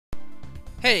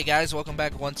Hey guys, welcome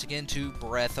back once again to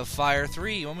Breath of Fire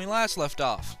 3. When we last left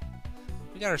off,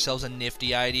 we got ourselves a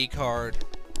nifty ID card.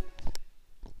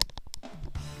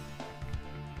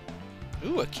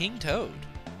 Ooh, a King Toad.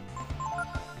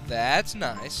 That's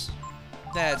nice.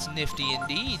 That's nifty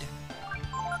indeed.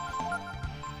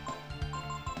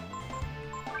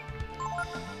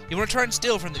 You want to try and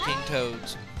steal from the King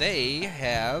Toads? They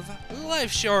have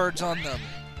life shards on them.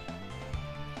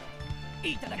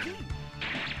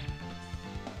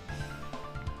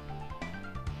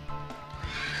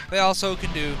 They also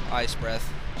can do Ice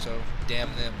Breath, so damn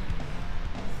them.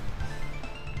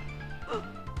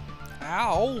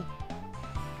 Ow!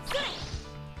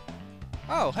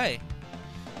 Oh, hey.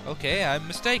 Okay, I'm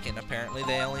mistaken. Apparently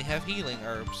they only have healing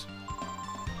herbs.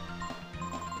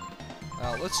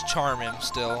 Let's charm him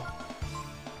still.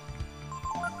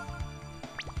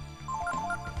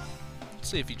 Let's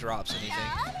see if he drops anything.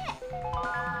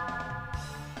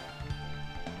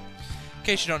 In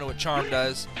case you don't know what charm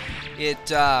does,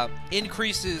 it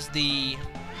increases the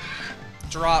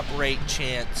drop rate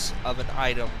chance of an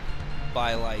item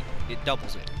by, like, it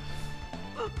doubles it.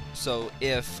 So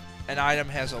if an item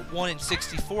has a 1 in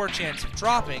 64 chance of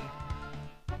dropping,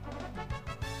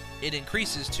 it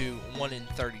increases to 1 in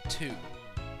 32.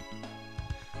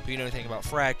 If you know anything about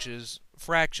fractions,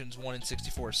 1 in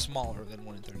 64 is smaller than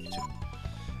 1 in 32.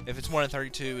 If it's 1 in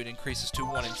 32, it increases to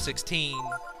 1 in 16,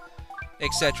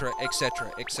 etc.,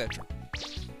 etc., etc.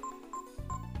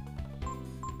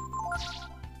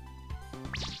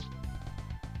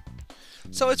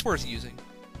 So it's worth using.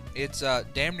 It's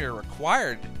damn near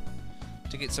required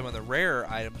to get some of the rarer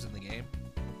items in the game,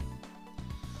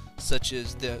 such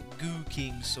as the Goo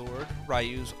King Sword,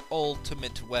 Ryu's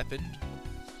ultimate weapon,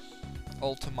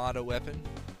 Ultimata weapon.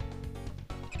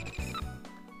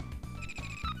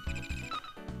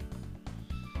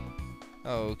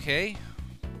 Okay.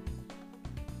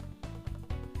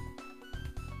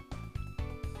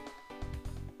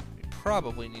 We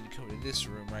probably need to go to this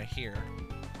room right here.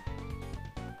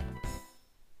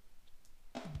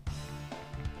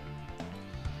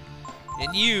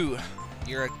 And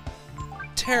you're a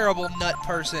terrible nut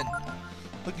person.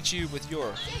 Look at you with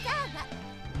your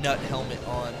nut helmet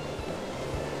on.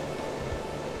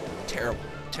 Terrible,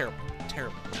 terrible,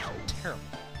 terrible, terrible.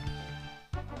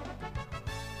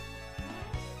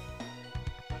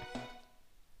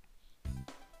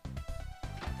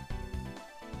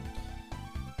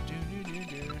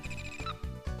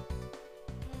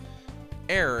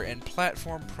 Error in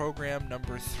platform program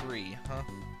number 3, huh?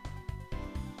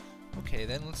 Okay,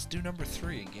 then let's do number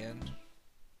 3 again.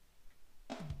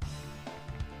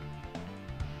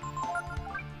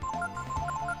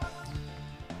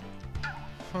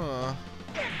 Huh.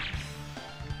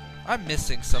 I'm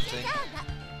missing something.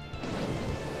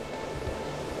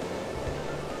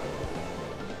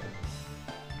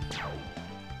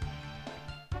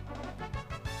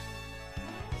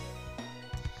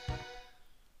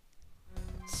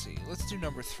 Let's see, let's do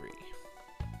number 3.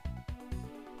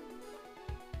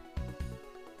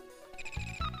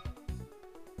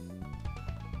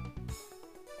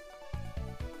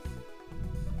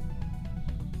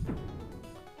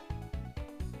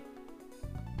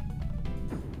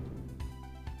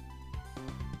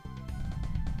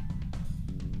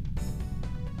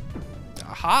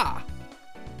 Aha!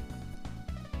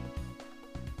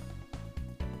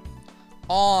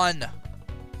 On!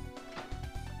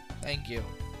 Thank you.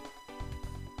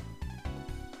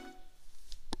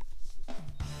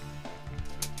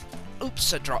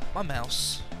 Oops, I dropped my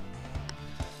mouse.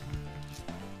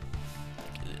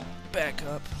 Back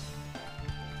up.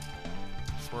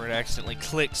 Before it accidentally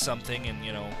clicks something and,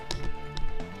 you know,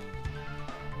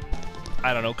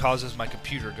 I don't know, causes my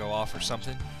computer to go off or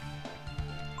something.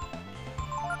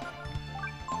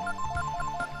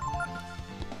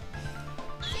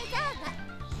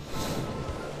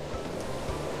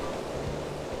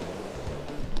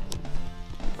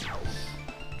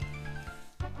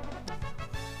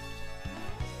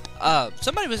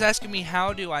 Somebody was asking me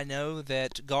how do I know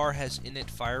that Gar has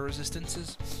innate fire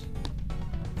resistances.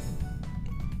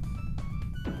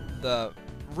 The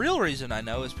real reason I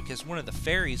know is because one of the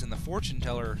fairies in the fortune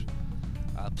teller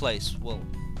place will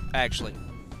actually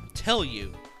tell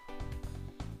you.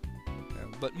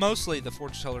 But mostly the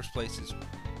fortune teller's place is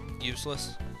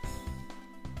useless.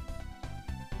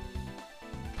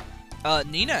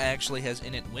 Nina actually has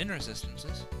innate wind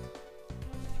resistances.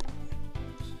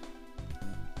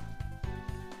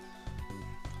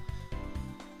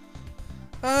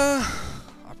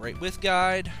 Operate with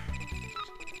guide.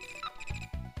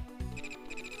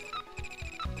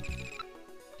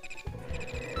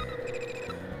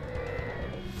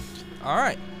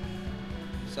 Alright.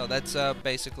 So that's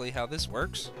basically how this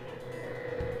works.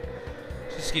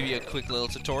 Just to give you a quick little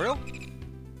tutorial.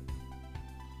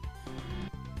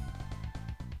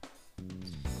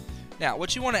 Now,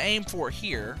 what you want to aim for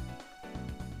here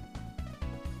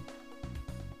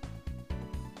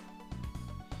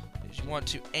is you want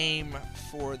to aim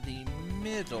for the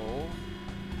middle.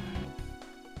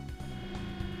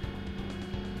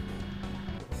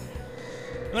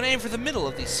 You want to aim for the middle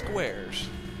of these squares.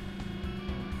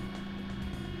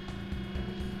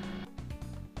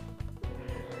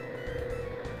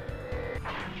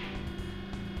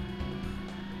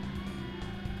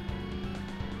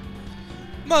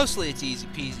 Mostly it's easy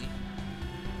peasy.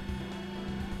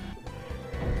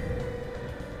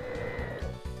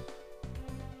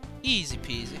 Easy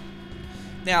peasy.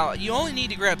 Now, you only need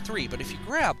to grab 3, but if you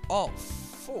grab all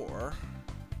 4,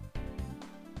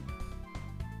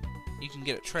 you can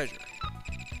get a treasure.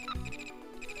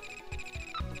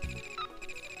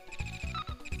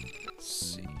 Let's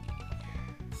see.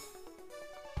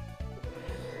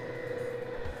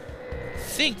 I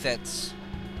think that's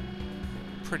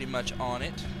pretty much on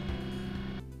it.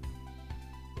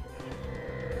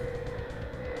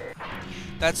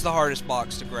 That's the hardest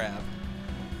box to grab.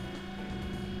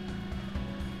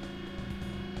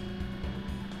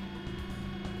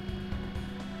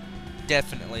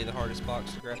 Definitely the hardest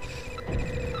box to grab.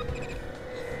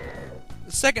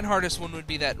 The second hardest one would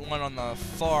be that one on the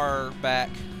far back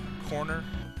corner.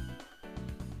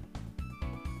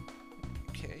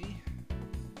 Okay.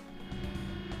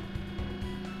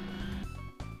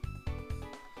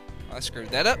 I screwed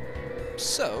that up.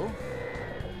 So,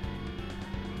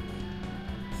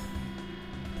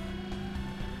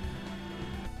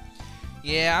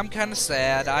 yeah, I'm kind of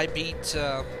sad. I beat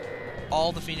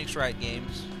all the Phoenix Wright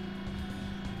games.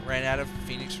 Ran out of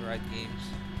Phoenix Wright games.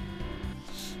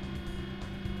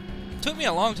 It took me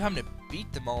a long time to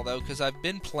beat them all, though, because I've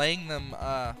been playing them,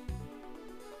 I've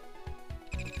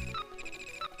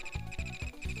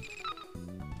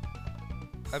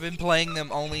been playing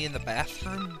them only in the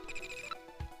bathroom.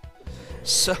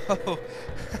 So,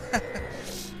 it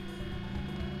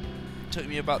took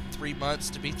me about 3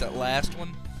 months to beat that last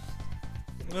one.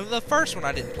 The first one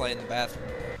I didn't play in the bathroom.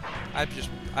 I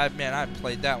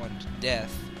played that one to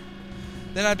death.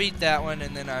 Then I beat that one,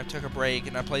 and then I took a break,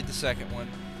 and I played the second one.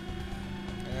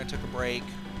 And I took a break.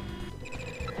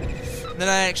 And then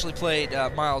I actually played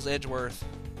Miles Edgeworth.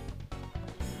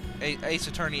 Ace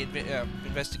Attorney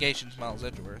Investigations Miles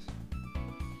Edgeworth.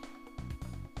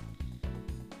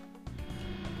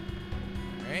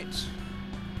 Alright.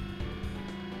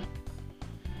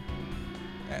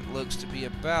 That looks to be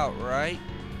about right.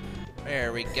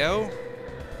 There we go.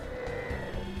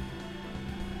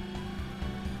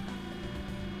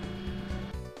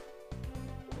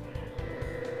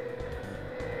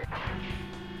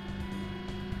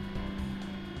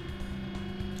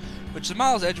 Which the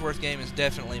Miles Edgeworth game is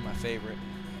definitely my favorite.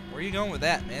 Where are you going with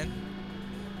that, man?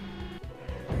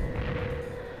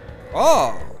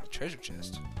 Oh! Treasure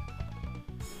chest.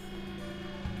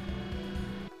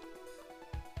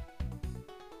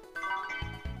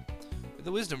 With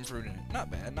the wisdom fruit in it.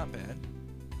 Not bad, not bad.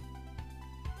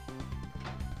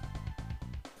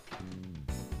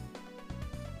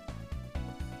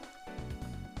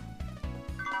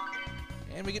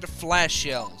 And we get the flash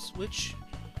shells, which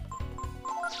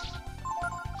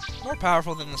more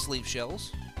powerful than the sleep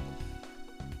shells.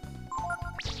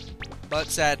 But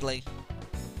sadly,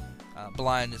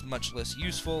 blind is much less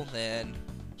useful than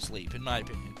sleep, in my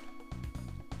opinion.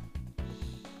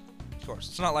 Of course,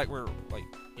 it's not like we're, like,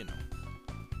 you know,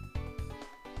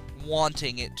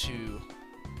 wanting it to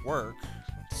work.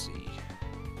 Let's see.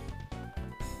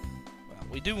 Well,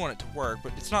 we do want it to work,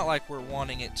 but it's not like we're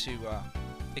wanting it to,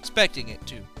 expecting it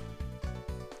to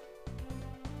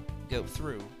go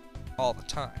through all the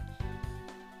time.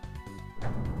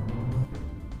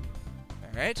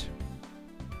 Alright.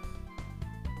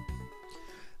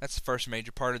 That's the first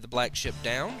major part of the black ship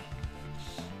down.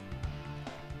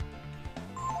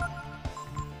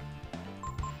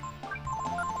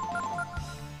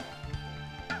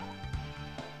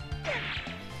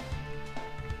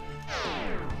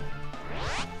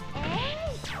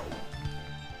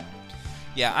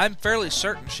 Yeah, I'm fairly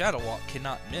certain Shadow Walk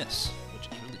cannot miss, which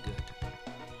is really good.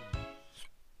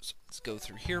 So let's go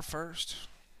through here first.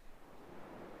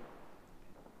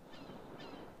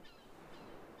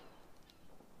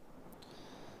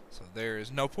 So there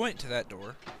is no point to that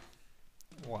door.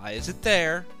 Why is it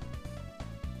there?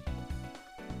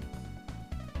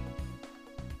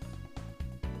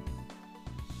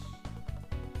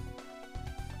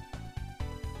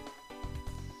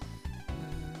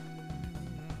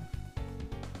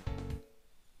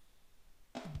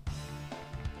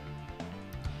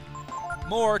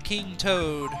 More King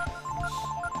Toad.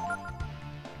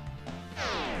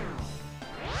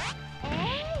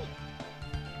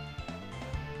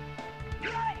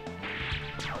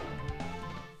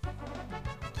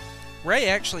 Ray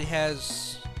actually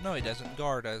has... No, he doesn't.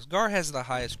 Gar does. Gar has the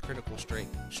highest critical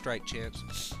strike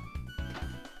chance.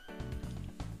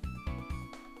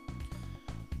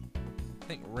 I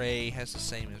think Ray has the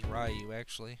same as Ryu,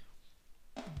 actually.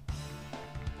 In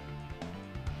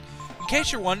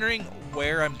case you're wondering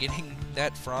where I'm getting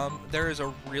that from, there is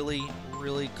a really,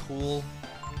 really cool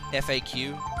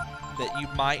FAQ that you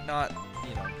might not,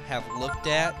 have looked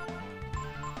at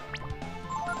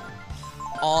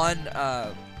on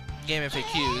Game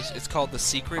FAQs. It's called the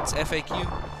Secrets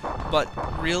FAQ, but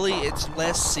really it's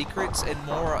less secrets and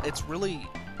more, it's really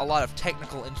a lot of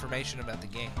technical information about the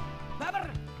game.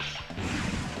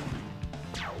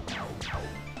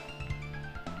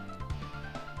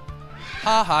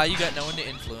 Haha, you got no one to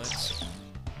influence.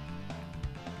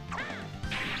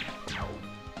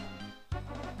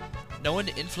 No one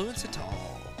to influence at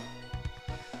all.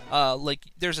 Like,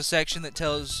 there's a section that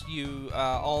tells you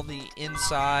all the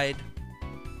inside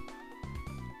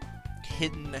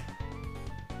hidden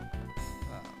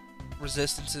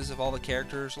resistances of all the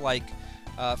characters. Like,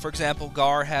 for example,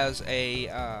 Gar has a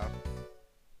an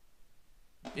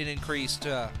increased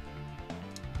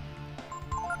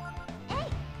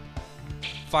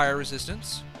fire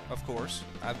resistance, of course.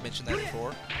 I've mentioned that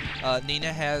before.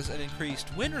 Nina has an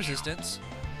increased wind resistance,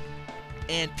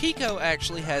 and Pico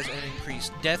actually has an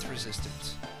increased death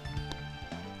resistance.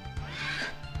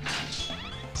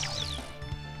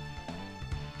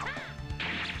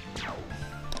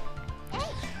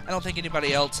 I don't think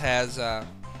anybody else has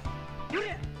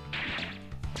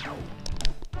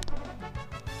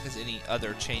any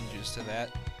other changes to that.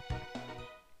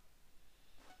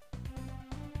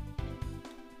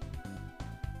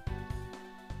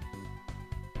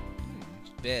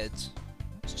 Beds.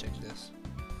 Let's check this.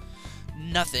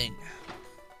 Nothing.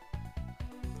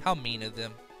 How mean of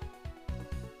them.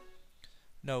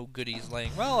 No goodies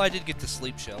laying. Well, I did get the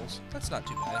sleep shells. That's not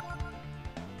too bad.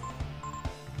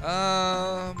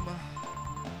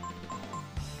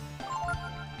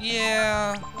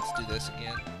 Yeah, let's do this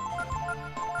again.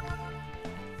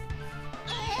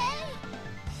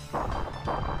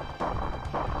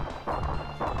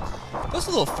 Those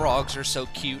little frogs are so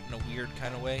cute in a weird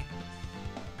kind of way.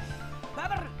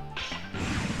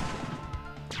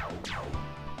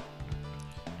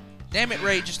 Damn it,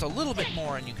 Ray, just a little bit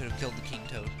more and you could have killed the King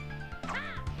Toad.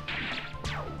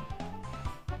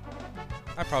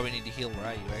 I probably need to heal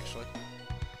Ryu, actually.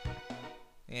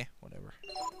 Eh, whatever.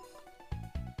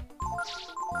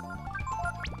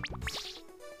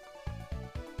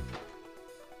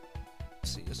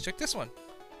 Let's see, let's check this one.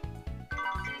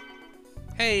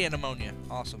 Hey, an ammonia.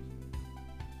 Awesome.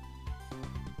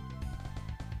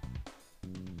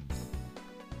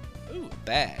 Ooh, a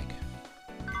bag.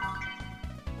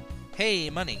 Hey,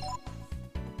 money.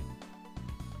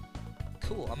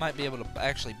 Cool, I might be able to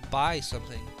actually buy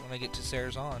something when I get to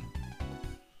Sarazan.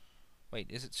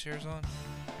 Wait, is it Sarazan?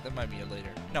 That might be it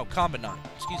later. No, Combinant.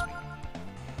 Excuse me.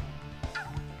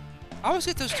 I always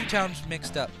get those two towns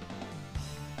mixed up.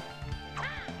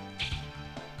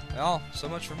 Well, so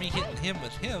much for me hitting him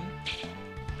with him.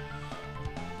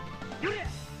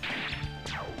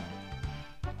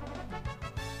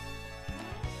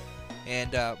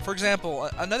 And, for example,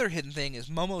 another hidden thing is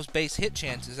Momo's base hit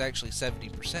chance is actually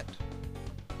 70%.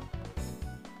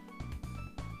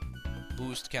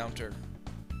 Boost counter.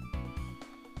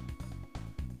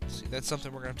 See, that's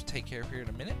something we're going to have to take care of here in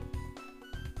a minute.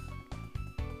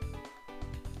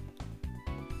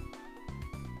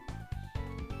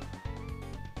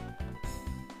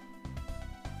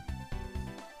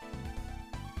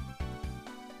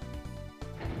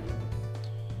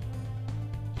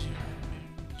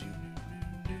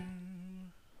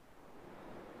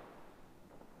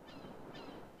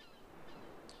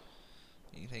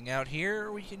 Anything out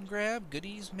here we can grab?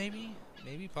 Goodies, maybe?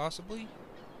 Maybe, possibly?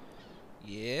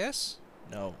 Yes?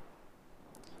 No.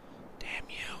 Damn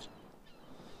you.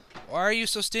 Why are you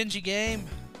so stingy, game?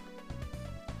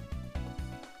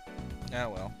 Ah,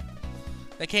 well.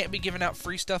 They can't be giving out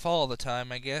free stuff all the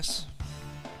time, I guess.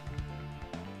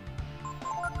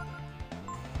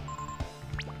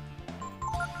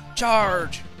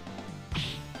 Charge!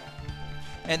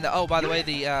 And, oh, by the way,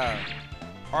 the,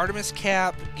 Artemis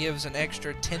Cap gives an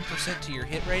extra 10% to your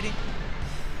hit rating.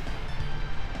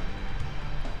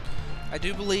 I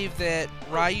do believe that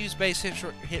Ryu's base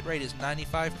hit rate is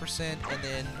 95%, and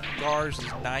then Gar's is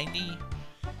 90%.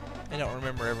 I don't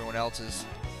remember everyone else's.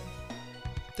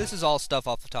 This is all stuff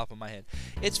off the top of my head.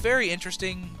 It's very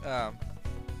interesting.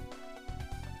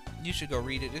 You should go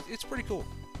read it. It's pretty cool.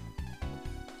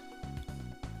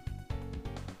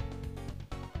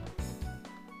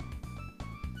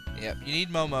 Yep, you need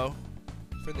Momo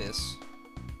for this,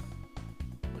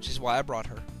 which is why I brought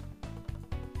her.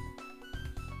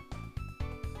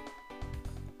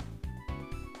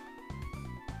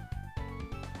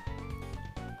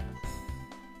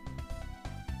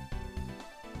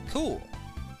 Cool.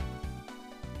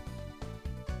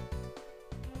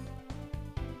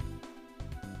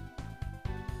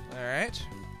 Alright.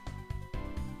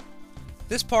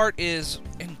 This part is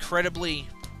incredibly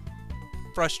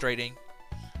frustrating.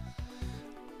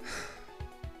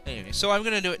 Anyway, so I'm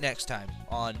going to do it next time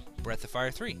on Breath of Fire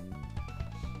 3.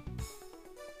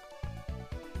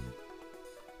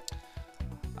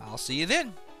 I'll see you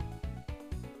then.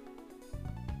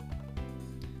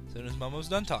 As soon as Momo's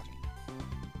done talking.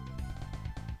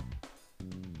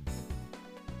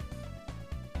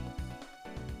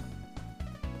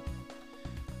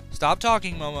 Stop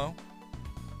talking, Momo.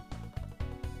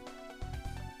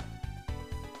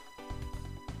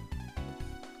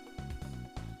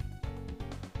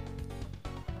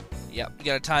 Yep, you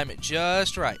gotta time it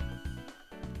just right.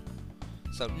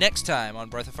 So next time on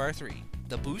Breath of Fire 3,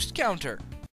 the boost counter.